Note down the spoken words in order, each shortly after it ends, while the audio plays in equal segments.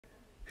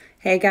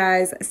Hey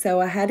guys, so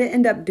I had to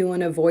end up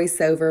doing a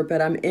voiceover,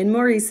 but I'm in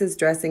Maurice's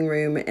dressing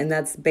room, and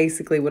that's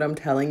basically what I'm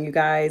telling you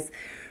guys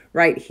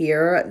right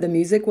here. The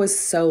music was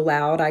so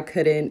loud I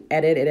couldn't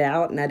edit it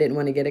out, and I didn't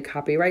want to get a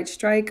copyright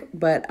strike,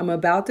 but I'm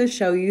about to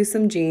show you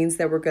some jeans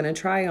that we're going to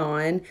try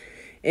on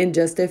in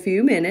just a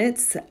few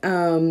minutes.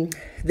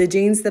 The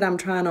jeans that I'm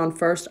trying on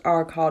first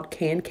are called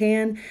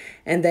Kancan,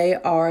 and they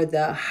are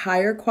the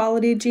higher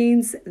quality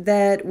jeans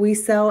that we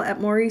sell at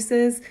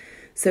Maurice's.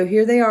 So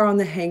here they are on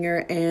the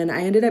hanger, and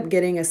I ended up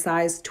getting a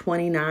size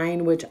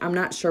 29, which I'm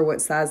not sure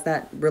what size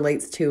that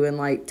relates to in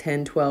like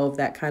 10, 12,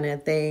 that kind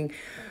of thing.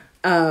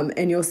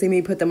 And you'll see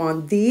me put them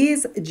on.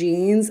 These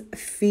jeans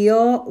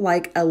feel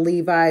like a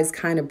Levi's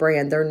kind of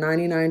brand. They're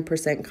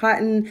 99%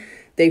 cotton.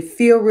 They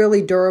feel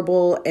really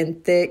durable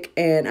and thick,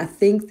 and I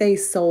think they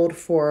sold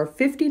for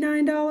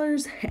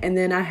 $59. And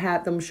then I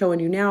have them showing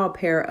you now a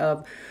pair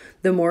of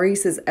the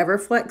Maurice's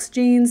Everflex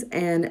jeans,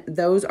 and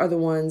those are the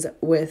ones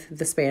with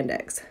the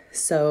spandex.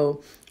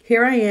 So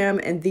here I am,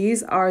 and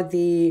these are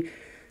the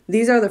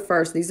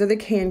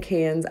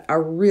Kancans. I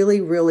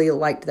really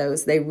liked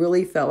those. They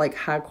really felt like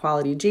high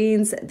quality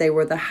jeans. They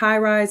were the high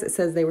rise. It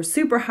says they were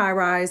super high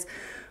rise,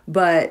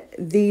 but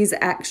these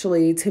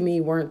actually to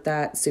me weren't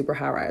that super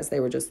high rise. They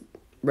were just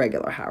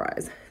regular high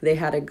rise. They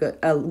had a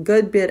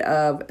good bit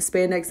of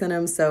spandex in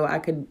them, so I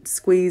could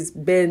squeeze,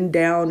 bend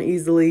down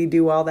easily,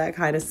 do all that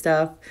kind of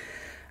stuff.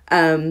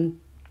 And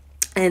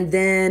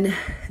then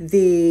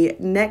the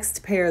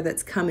next pair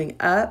that's coming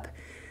up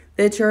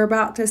that you're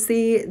about to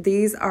see,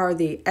 these are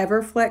the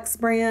Everflex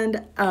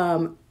brand.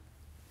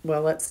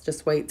 Well, let's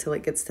just wait till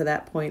it gets to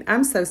that point.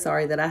 I'm so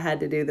sorry that I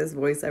had to do this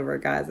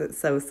voiceover, guys. It's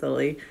so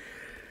silly.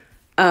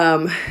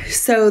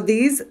 So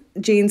these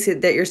jeans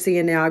that you're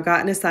seeing now, I got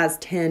in a size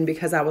 10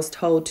 because I was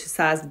told to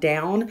size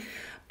down.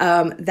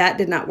 That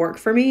did not work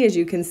for me. As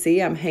you can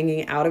see, I'm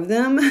hanging out of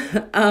them.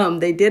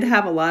 They did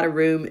have a lot of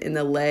room in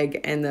the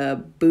leg and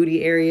the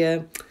booty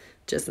area,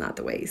 just not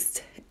the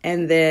waist.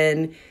 And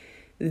then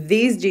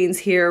these jeans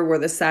here were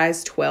the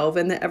size 12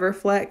 in the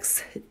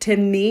Everflex. To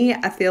me,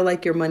 I feel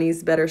like your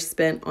money's better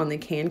spent on the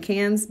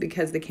Kancans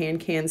because the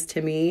Kancans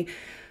to me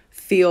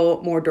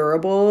feel more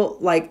durable.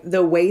 Like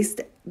the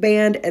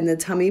waistband and the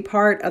tummy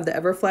part of the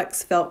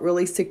Everflex felt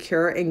really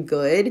secure and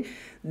good.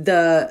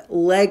 The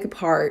leg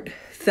part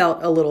felt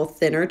a little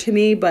thinner to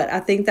me, but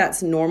I think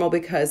that's normal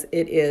because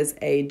it is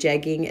a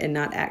jegging and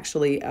not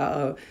actually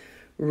a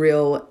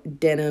real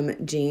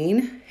denim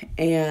jean.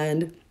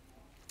 And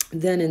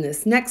then in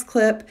this next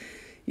clip,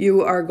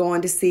 you are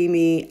going to see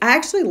me. I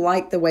actually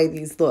like the way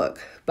these look,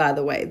 by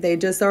the way. They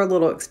just are a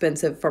little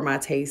expensive for my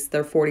taste.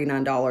 They're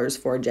 $49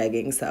 for a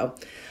jegging. So,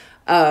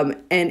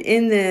 and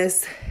in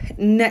this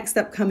next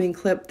upcoming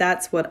clip,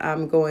 that's what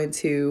I'm going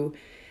to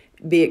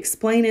be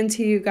explaining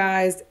to you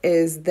guys,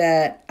 is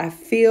that I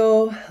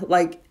feel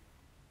like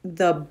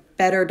the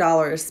better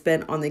dollar is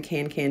spent on the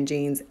Kancan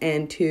jeans,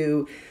 and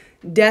to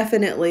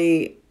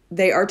definitely,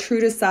 they are true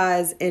to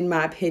size in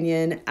my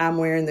opinion. I'm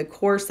wearing the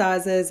core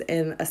sizes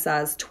in a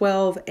size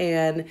 12,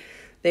 and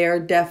they are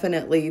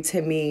definitely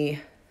to me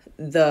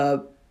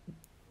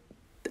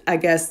I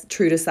guess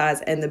true to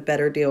size, and the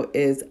better deal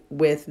is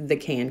with the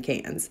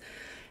Kancans.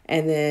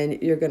 And then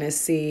you're going to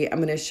see, I'm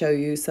going to show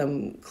you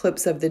some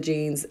clips of the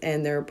jeans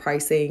and their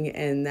pricing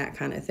and that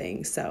kind of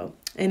thing. So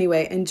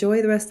anyway,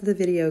 enjoy the rest of the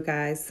video,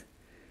 guys.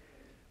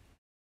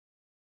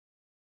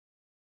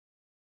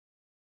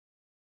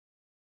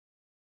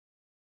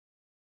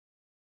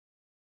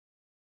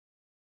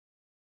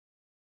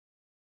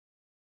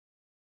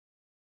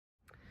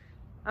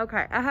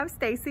 Okay, I have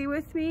Stacy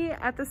with me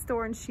at the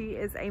store, and she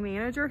is a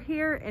manager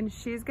here, and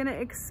she's going to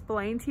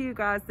explain to you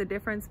guys the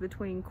difference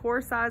between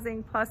core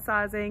sizing, plus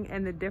sizing,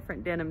 and the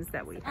different denims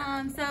that we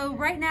have. So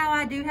right now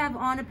I do have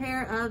on a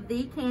pair of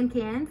the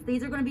Kancans.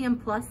 These are going to be in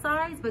plus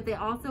size, but they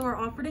also are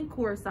offered in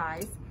core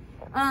size.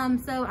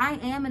 So I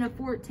am in a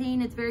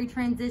 14. It's very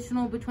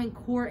transitional between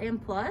core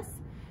and plus.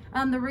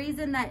 The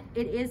reason that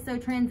it is so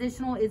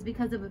transitional is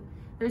because of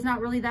there's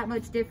not really that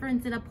much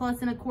difference in a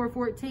plus and a core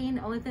 14.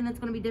 The only thing that's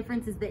going to be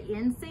different is the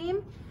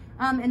inseam.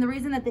 And the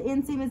reason that the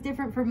inseam is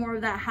different for more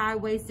of that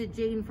high-waisted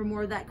jean, for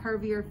more of that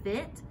curvier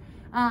fit.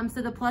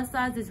 So the plus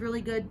size is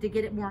really good to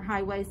get it more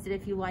high-waisted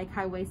if you like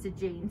high-waisted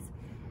jeans.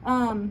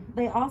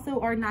 They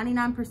also are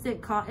 99%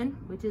 cotton,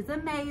 which is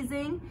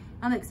amazing,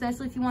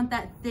 especially if you want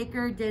that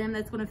thicker denim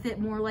that's going to fit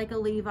more like a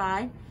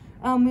Levi.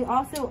 We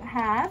also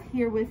have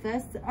here with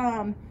us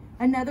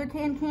another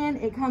Kancan.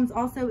 It comes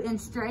also in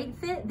straight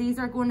fit. These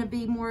are going to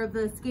be more of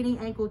the skinny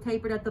ankle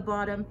tapered at the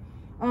bottom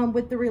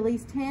with the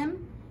released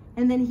hem.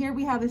 And then here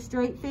we have a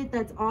straight fit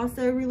that's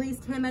also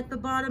released hem at the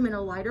bottom in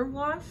a lighter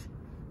wash,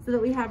 so that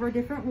we have our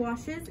different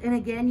washes. And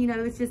again, you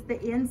know, it's just the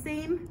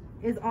inseam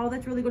is all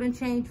that's really going to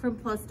change from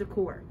plus to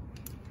core.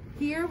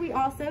 Here we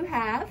also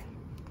have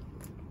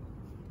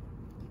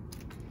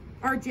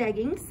our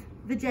jeggings.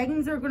 The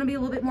jeggings are going to be a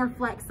little bit more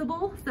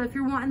flexible. So if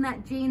you're wanting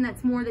that jean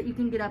that's more that you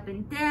can get up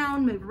and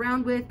down, move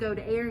around with, go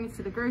to errands,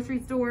 to the grocery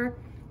store,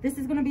 this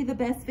is going to be the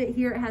best fit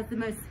here. It has the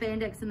most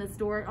spandex in the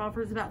store. It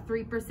offers about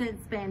 3%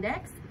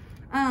 spandex.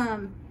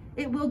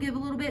 it will give a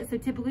little bit. So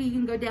typically you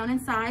can go down in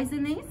size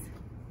in these.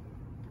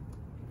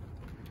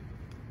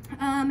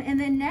 And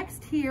then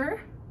next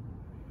here,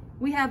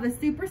 we have a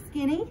super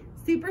skinny.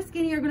 Super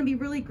skinny are gonna be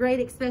really great,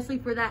 especially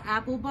for that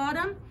apple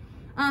bottom.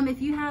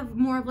 If you have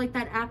more of like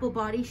that apple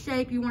body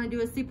shape, you wanna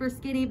do a super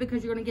skinny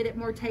because you're gonna get it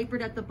more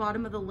tapered at the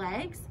bottom of the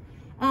legs.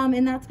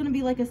 And that's gonna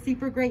be like a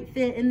super great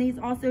fit. And these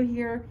also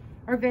here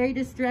are very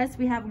distressed.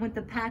 We have them with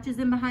the patches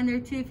in behind there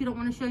too, if you don't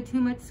wanna show too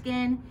much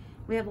skin.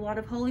 We have a lot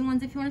of holy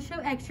ones if you wanna show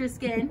extra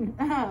skin.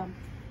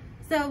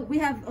 So we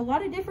have a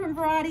lot of different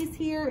varieties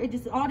here. It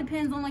just all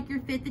depends on like your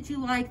fit that you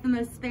like. The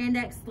most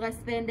spandex, less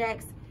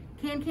spandex.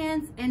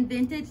 Can-cans and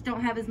vintage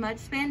don't have as much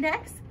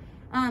spandex.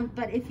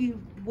 But if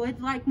you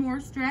would like more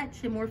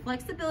stretch and more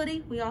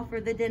flexibility, we offer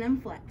the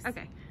denim flex.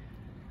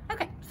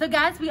 Okay, so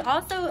guys, we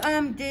also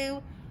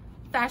do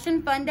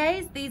fashion fun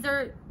days. These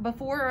are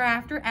before or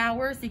after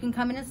hours, so you can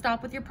come in and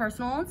stop with your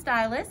personal and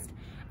stylist.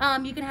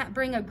 You can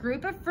bring a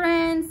group of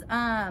friends.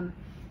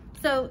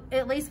 So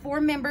at least 4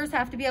 members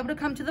have to be able to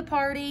come to the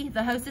party.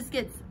 The hostess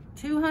gets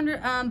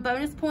 200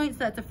 bonus points,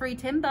 so that's a free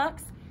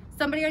 $10.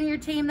 Somebody on your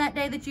team that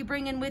day that you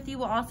bring in with you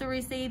will also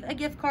receive a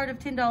gift card of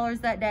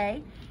 $10 that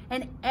day.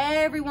 And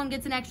everyone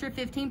gets an extra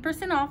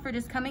 15% off for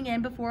just coming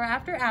in before or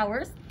after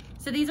hours.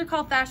 So these are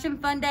called Fashion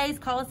Fun Days.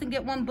 Call us and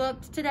get one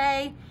booked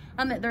today.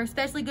 They're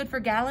especially good for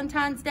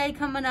Valentine's Day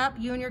coming up.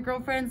 You and your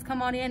girlfriends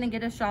come on in and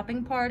get a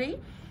shopping party.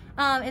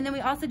 And then we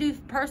also do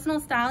personal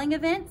styling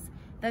events.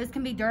 Those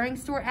can be during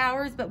store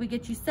hours, but we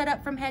get you set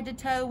up from head to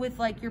toe with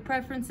like your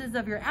preferences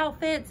of your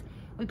outfits.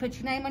 We put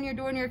your name on your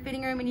door in your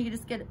fitting room and you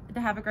just get to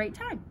have a great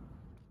time.